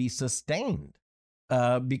state can be sustained.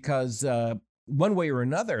 Because one way or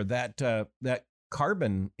another, that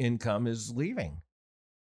carbon income is leaving.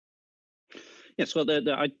 Yes, well,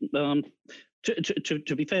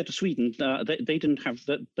 to be fair to Sweden, they didn't have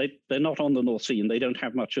that. They're not on the North Sea, and they don't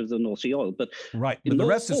have much of the North Sea oil. But right, but the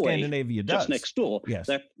rest of Scandinavia does. Just next door. Yes,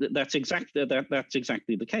 that's exactly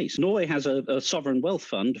the case. Norway has a sovereign wealth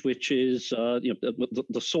fund, which is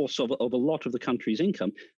the source of a lot of the country's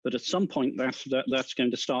income. But at some point, that's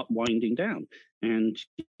going to start winding down. And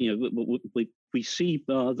we see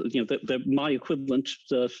my equivalent,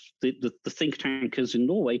 the think tankers in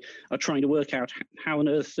Norway are trying to work out how on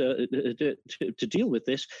earth to deal with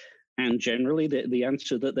this. And generally, the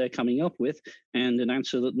answer that they're coming up with, and an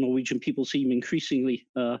answer that Norwegian people seem increasingly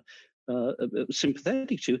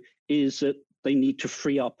sympathetic to, is that they need to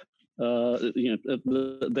free up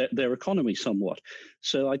their economy somewhat.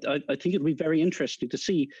 So I think it'll be very interesting to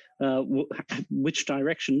see which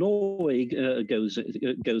direction Norway goes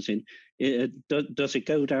in. Does it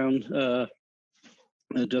go down?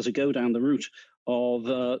 Does it go down the route of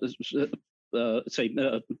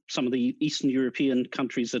some of the Eastern European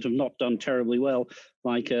countries that have not done terribly well,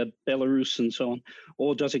 like Belarus and so on,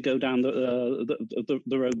 or does it go down the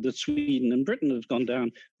road that Sweden and Britain have gone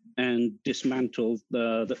down and dismantle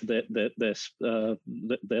their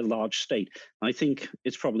large state? I think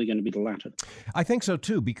it's probably going to be the latter. I think so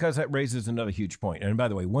too, because that raises another huge point. And by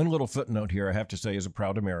the way, one little footnote here, I have to say, as a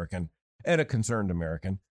proud American and a concerned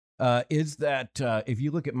American, is that if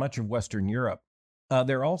you look at much of Western Europe,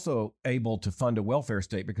 they're also able to fund a welfare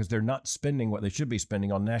state because they're not spending what they should be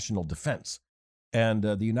spending on national defense. And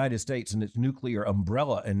the United States and its nuclear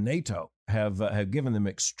umbrella and NATO have given them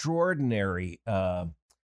extraordinary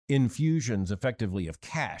infusions, effectively, of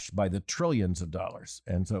cash by the trillions of dollars.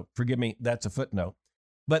 And so, forgive me, that's a footnote.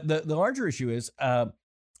 But the larger issue is,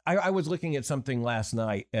 I was looking at something last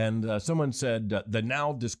night, and someone said the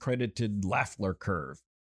now discredited Laffer curve.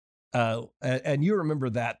 And you remember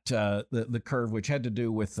that, the curve, which had to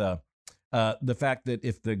do with the fact that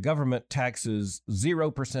if the government taxes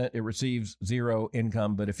 0%, it receives zero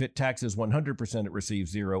income. But if it taxes 100%, it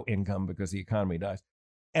receives zero income because the economy dies.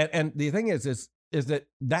 And the thing is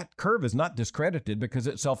that curve is not discredited because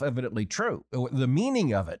it's self-evidently true. The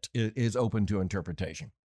meaning of it is open to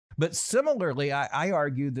interpretation. But similarly, I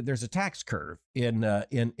argue that there's a tax curve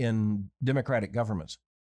in democratic governments.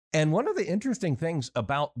 And one of the interesting things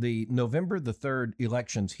about the November the 3rd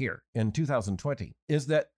elections here in 2020 is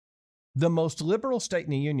that the most liberal state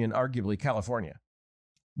in the union, arguably California,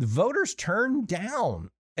 the voters turned down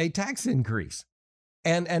a tax increase.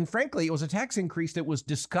 And frankly, it was a tax increase that was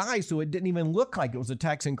disguised, so it didn't even look like it was a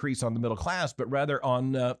tax increase on the middle class, but rather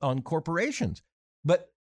on corporations. But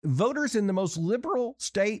voters in the most liberal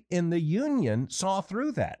state in the union saw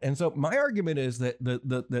through that. And so my argument is that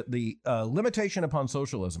the limitation upon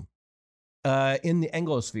socialism in the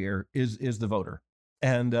Anglosphere is the voter.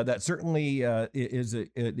 And that certainly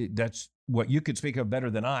that's what you could speak of better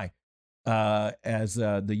than I as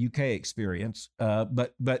the UK experience.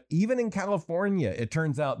 But even in California, it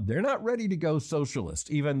turns out they're not ready to go socialist,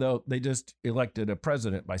 even though they just elected a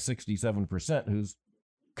president by 67% who's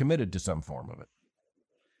committed to some form of it.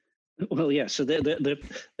 Well, yeah. So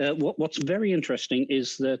what's very interesting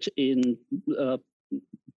is that in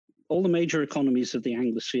all the major economies of the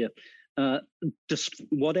Anglosphere, just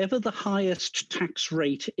whatever the highest tax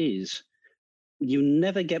rate is, you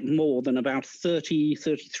never get more than about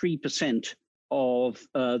 33% of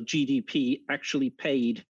GDP actually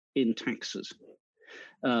paid in taxes.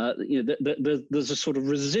 There's a sort of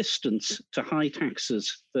resistance to high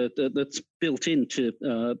taxes that's built into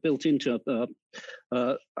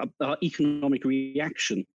our economic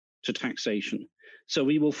reaction to taxation. So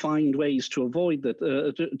we will find ways to avoid that,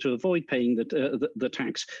 to avoid paying the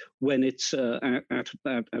tax when it's at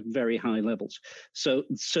very high levels. So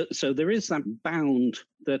there is that bound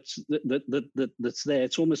that's there.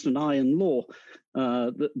 It's almost an iron law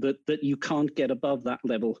that you can't get above that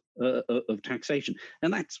level of taxation,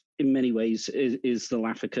 and that's in many ways is the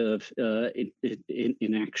Laffer curve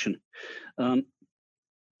in action.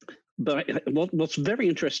 But what's very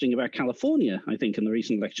interesting about California, I think, in the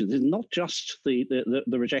recent elections is not just the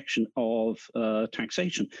rejection of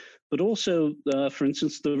taxation, but also, for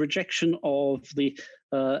instance, the rejection of the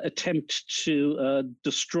attempt to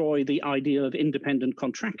destroy the idea of independent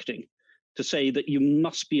contracting, to say that you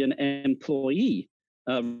must be an employee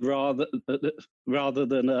rather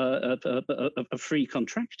than a free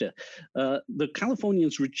contractor. The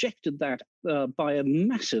Californians rejected that by a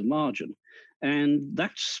massive margin. And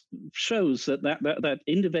that shows that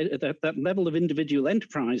level of individual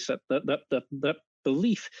enterprise, that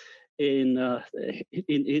belief in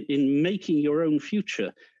making your own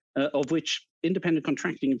future, of which independent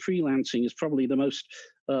contracting and freelancing is probably the most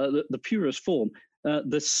the purest form.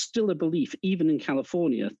 There's still a belief, even in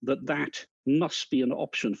California, that must be an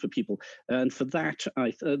option for people, and for that,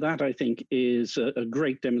 I think is a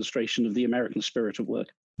great demonstration of the American spirit of work.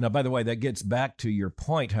 Now, by the way, that gets back to your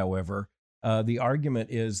point, however. The argument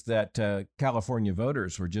is that California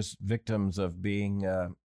voters were just victims of being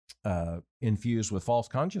infused with false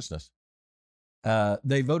consciousness.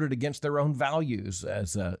 They voted against their own values,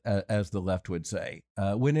 as the left would say,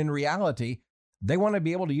 when in reality, they want to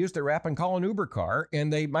be able to use their app and call an Uber car,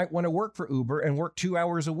 and they might want to work for Uber and work 2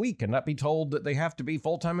 hours a week and not be told that they have to be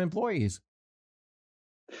full-time employees.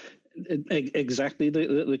 Exactly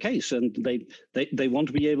the case, and they want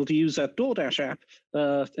to be able to use that DoorDash app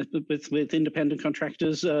with independent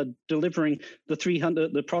contractors delivering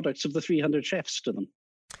the products of the 300 chefs to them.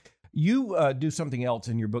 You do something else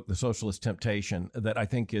in your book, The Socialist Temptation, that I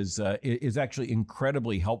think is actually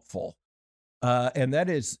incredibly helpful, and that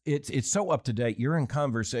is it's so up to date. You're in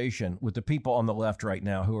conversation with the people on the left right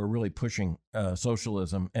now who are really pushing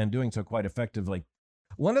socialism and doing so quite effectively.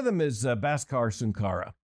 One of them is Bhaskar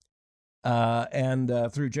Sunkara. And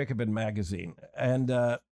through Jacobin Magazine. And,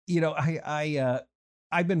 I've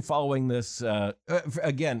been following this.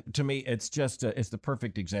 Again, to me, it's just it's the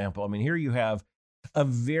perfect example. I mean, here you have a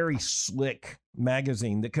very slick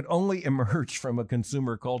magazine that could only emerge from a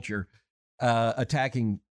consumer culture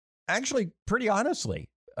attacking, actually, pretty honestly,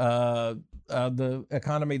 the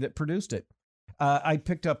economy that produced it. I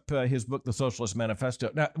picked up his book, The Socialist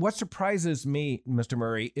Manifesto. Now, what surprises me, Mr.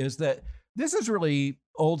 Murray, is that this is really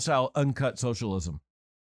old-style, uncut socialism.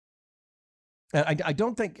 And I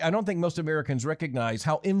don't think most Americans recognize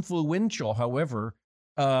how influential, however,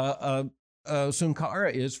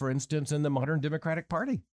 Sunkara is, for instance, in the modern Democratic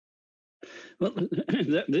Party. Well,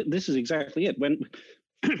 this is exactly it.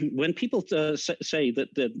 When people say that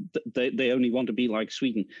they only want to be like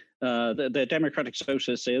Sweden, they're democratic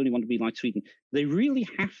socialists, they only want to be like Sweden,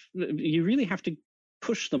 you really have to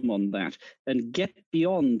push them on that and get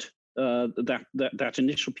beyond that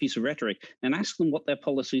initial piece of rhetoric and ask them what their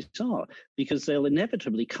policies are, because they'll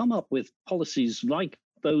inevitably come up with policies like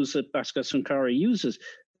those that Bhaskar Sunkara uses,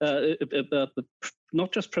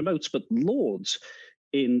 not just promotes but lauds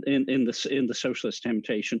in the socialist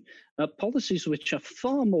temptation, policies which are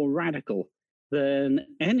far more radical than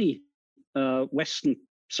any Western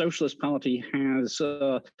socialist party has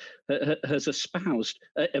espoused,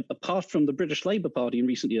 apart from the British Labour Party in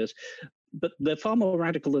recent years. But they're far more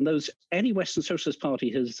radical than those any Western socialist party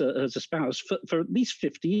has espoused for at least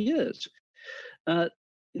 50 years.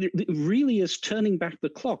 It really is turning back the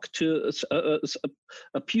clock to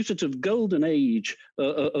a putative golden age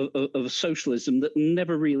of socialism that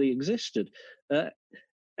never really existed.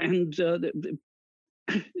 And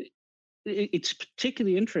it's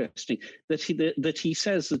particularly interesting that he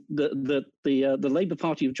says that the Labour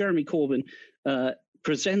Party of Jeremy Corbyn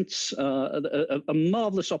presents a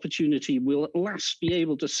marvelous opportunity. We'll at last be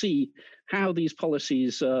able to see how these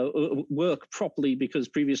policies work properly, because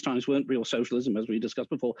previous times weren't real socialism, as we discussed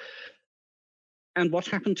before. And what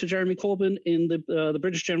happened to Jeremy Corbyn in the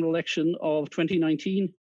British general election of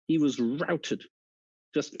 2019? He was routed,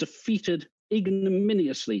 just defeated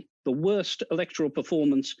ignominiously. The worst electoral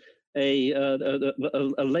performance a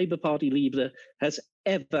Labour Party leader has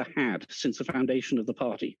ever had since the foundation of the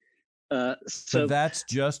party. So that's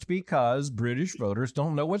just because British voters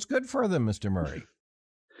don't know what's good for them, Mr. Murray.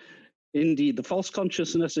 Indeed, the false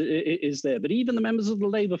consciousness is there. But even the members of the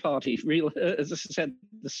Labour Party, as I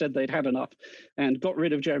said they'd had enough and got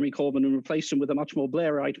rid of Jeremy Corbyn and replaced him with a much more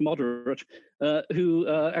Blairite moderate, who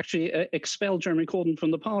actually expelled Jeremy Corbyn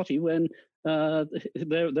from the party when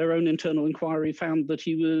their own internal inquiry found that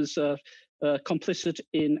he was complicit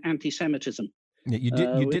in anti-Semitism. You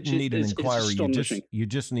didn't need an inquiry. You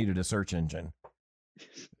just needed a search engine.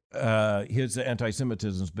 His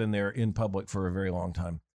anti-Semitism's been there in public for a very long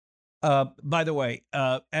time. By the way,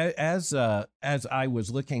 as I was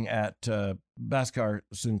looking at Bhaskar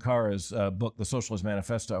Sunkara's book, The Socialist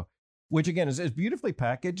Manifesto, which again is beautifully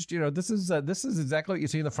packaged. You know, this is exactly what you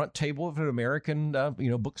see in the front table of an American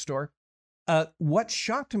bookstore. What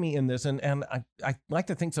shocked me in this, and I like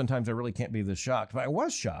to think sometimes I really can't be this shocked, but I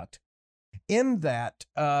was shocked in that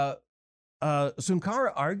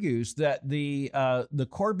Sunkara argues that the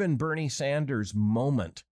Corbyn-Bernie Sanders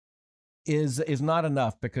moment is not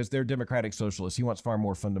enough because they're democratic socialists. He wants far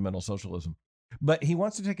more fundamental socialism, but he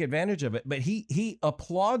wants to take advantage of it. But he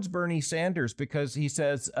applauds Bernie Sanders because he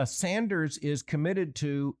says Sanders is committed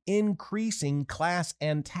to increasing class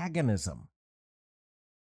antagonism.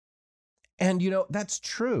 And, that's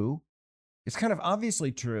true. It's kind of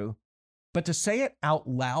obviously true. But to say it out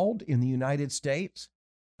loud in the United States,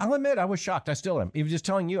 I'll admit I was shocked. I still am. Even just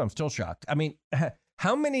telling you, I'm still shocked. I mean,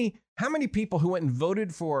 how many people who went and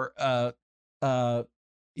voted for,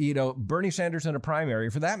 Bernie Sanders in a primary,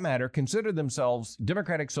 for that matter, consider themselves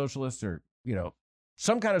democratic socialists or,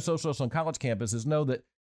 some kind of socialists on college campuses, know that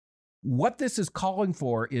what this is calling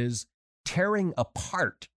for is tearing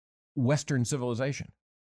apart Western civilization.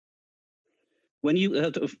 When you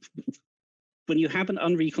have an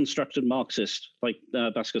unreconstructed Marxist like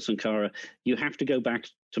Bhaskar Sunkara, you have to go back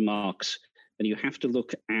to Marx, and you have to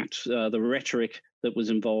look at the rhetoric that was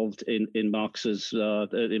involved in Marx's work.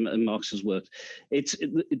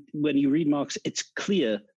 When you read Marx, it's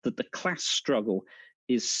clear that the class struggle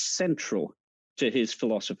is central to his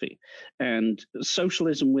philosophy, and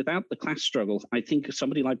socialism without the class struggle, I think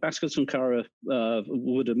somebody like Bhaskar Sunkara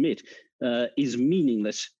would admit, is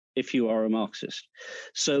meaningless if you are a Marxist.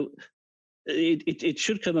 So it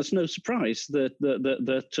should come as no surprise that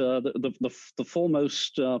the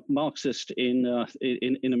foremost Marxist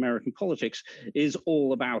in American politics is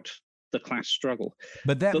all about the class struggle.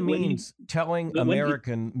 But that means telling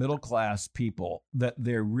American middle class people that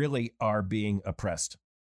they really are being oppressed,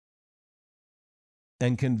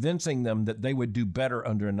 and convincing them that they would do better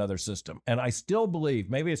under another system. And I still believe,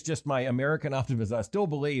 maybe it's just my American optimism, I still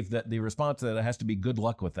believe that the response to that has to be good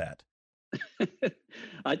luck with that.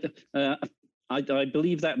 I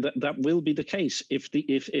believe that will be the case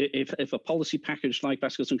if a policy package like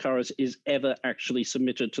Bhaskar Sunkara's is ever actually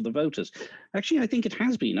submitted to the voters. Actually, I think it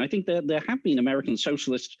has been. I think there have been American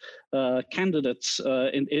socialist candidates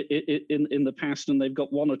in the past, and they've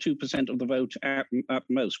got 1 or 2% of the vote at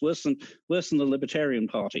most. Worse than the Libertarian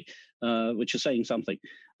Party, which is saying something.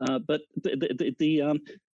 But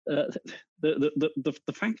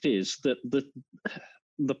the fact is that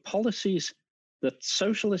the policies that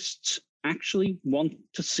socialists actually want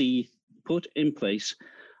to see put in place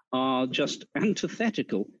are just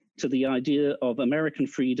antithetical to the idea of American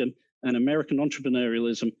freedom and American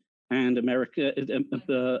entrepreneurialism and American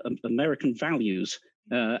values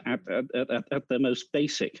at their most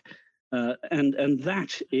basic. And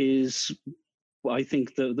that is, I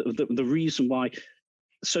think, the reason why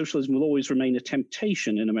socialism will always remain a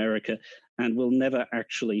temptation in America and will never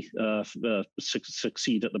actually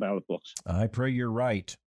succeed at the ballot box. I pray you're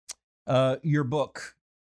right. Your book,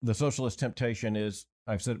 The Socialist Temptation, is,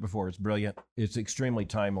 I've said it before, it's brilliant. It's extremely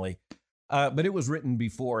timely. But it was written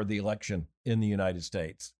before the election in the United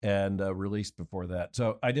States and released before that.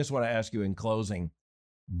 So I just want to ask you in closing,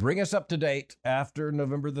 bring us up to date after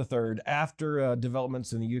November the 3rd, after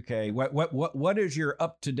developments in the UK. What is your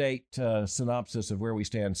up-to-date synopsis of where we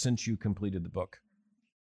stand since you completed the book?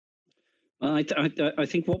 I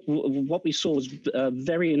think what we saw was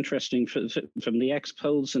very interesting from the exit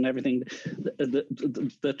polls and everything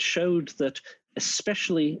that showed that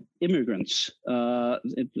especially immigrants,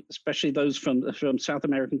 especially those from South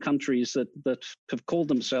American countries that have called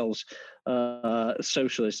themselves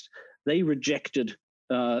socialist, they rejected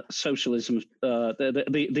socialism,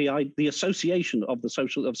 the association of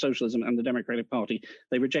socialism and the Democratic Party.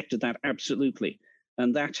 They rejected that absolutely.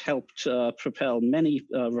 And that helped propel many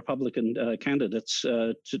Republican candidates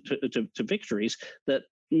to victories that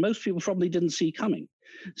most people probably didn't see coming.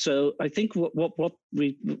 So I think what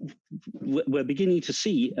we're beginning to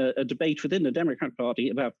see a debate within the Democratic Party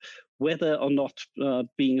about whether or not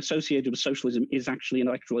being associated with socialism is actually an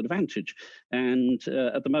electoral advantage. And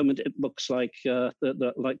at the moment, it looks like the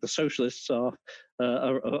socialists are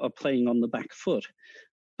playing on the back foot.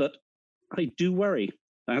 But I do worry,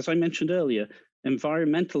 as I mentioned earlier.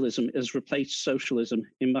 Environmentalism has replaced socialism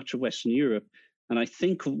in much of Western Europe. And I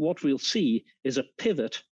think what we'll see is a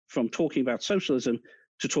pivot from talking about socialism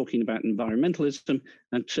to talking about environmentalism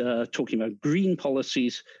and talking about green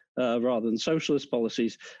policies rather than socialist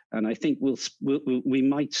policies. And I think we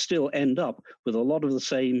might still end up with a lot of the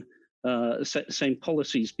same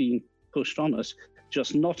policies being pushed on us,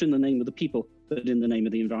 just not in the name of the people, but in the name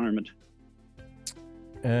of the environment.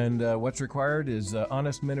 And what's required is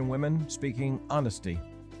honest men and women speaking honesty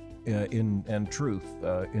and truth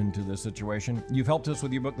into this situation. You've helped us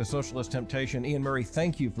with your book, The Socialist Temptation. Iain Murray,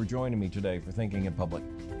 thank you for joining me today for Thinking in Public.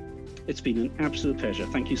 It's been an absolute pleasure.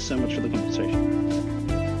 Thank you so much for the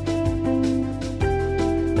conversation.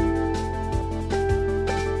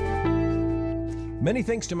 Many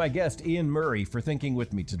thanks to my guest, Iain Murray, for thinking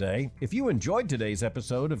with me today. If you enjoyed today's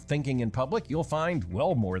episode of Thinking in Public, you'll find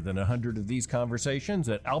well more than 100 of these conversations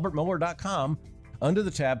at albertmohler.com under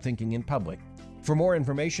the tab Thinking in Public. For more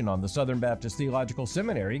information on the Southern Baptist Theological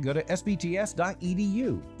Seminary, go to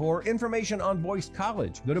sbts.edu. For information on Boyce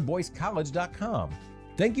College, go to boycecollege.com.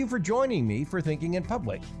 Thank you for joining me for Thinking in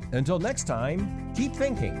Public. Until next time, keep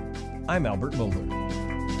thinking. I'm Albert Mohler.